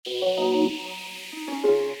When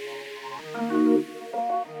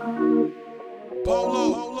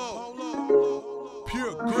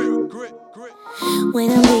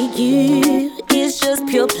I'm with you, it's just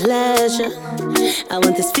pure pleasure. I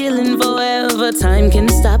want this feeling forever. Time can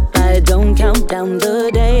stop, I don't count down the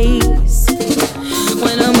days.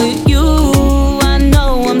 When I'm with you, I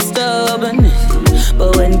know I'm stubborn,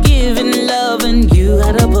 but when giving love and you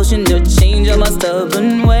had a potion to change all my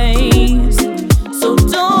stubborn ways. So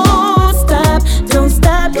don't stop, don't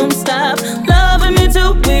stop, don't stop loving me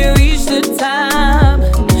till we reach the top.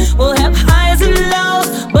 We'll have highs and lows,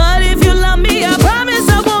 but if you love me, I promise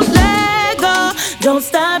I won't let go. Don't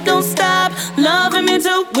stop, don't stop loving me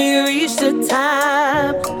till we reach the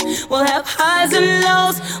top. We'll have highs and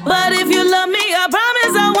lows, but if you love me, I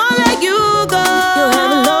promise I won't let you go. You'll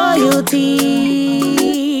have loyalty.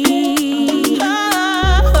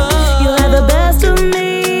 You'll have the best of me.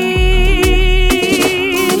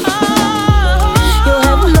 You'll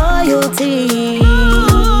have loyalty.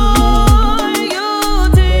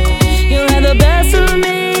 You'll have the best of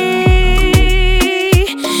me.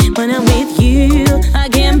 When I'm with you, I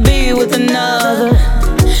can't be with another.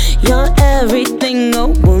 You're everything a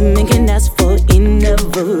woman can ask for in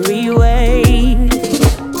every way.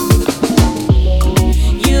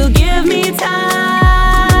 You give me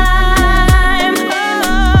time,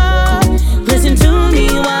 listen to me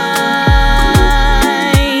whine.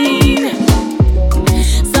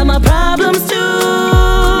 Solve my problems too.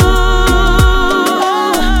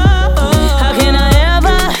 How can I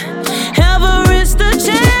ever risk the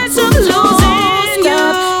chance of losing you?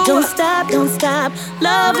 Don't stop, don't stop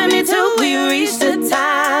loving me till we reach the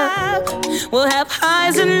top. We'll have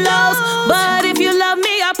highs and lows, but if you love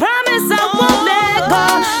me, I promise I won't let go.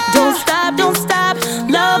 Don't stop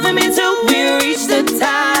loving me till we reach the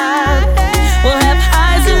top. We'll have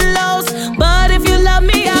highs and lows, but if you love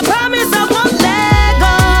me, I promise I won't let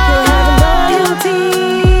go. You'll have loyalty.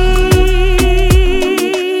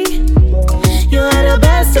 You'll have the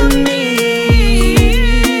best of me.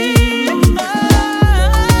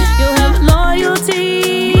 You'll have loyalty.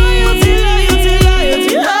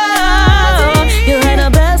 You'll have the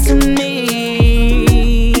best of me.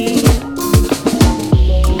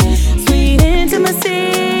 Sweet intimacy.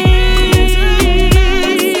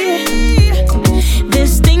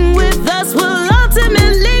 This thing with us will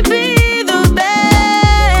ultimately be the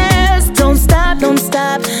best. Don't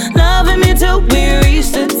stop loving me till we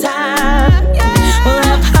reach the top. We'll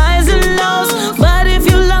have highs and lows, but if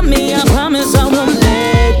you love me, I promise I won't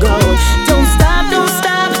let go. Don't stop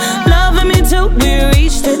loving me till we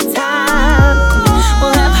reach the top.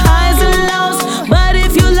 We'll have highs and lows, but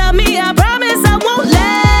if you love me, I promise I won't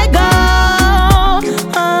let go.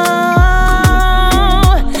 Oh,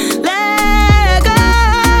 let go.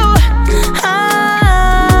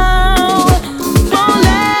 Oh, won't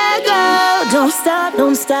let go.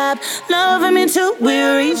 Don't stop loving me till we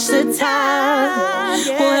reach the top.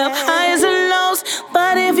 We'll have highs and lows,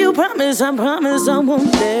 but if you promise, I promise I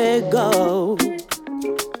won't let go.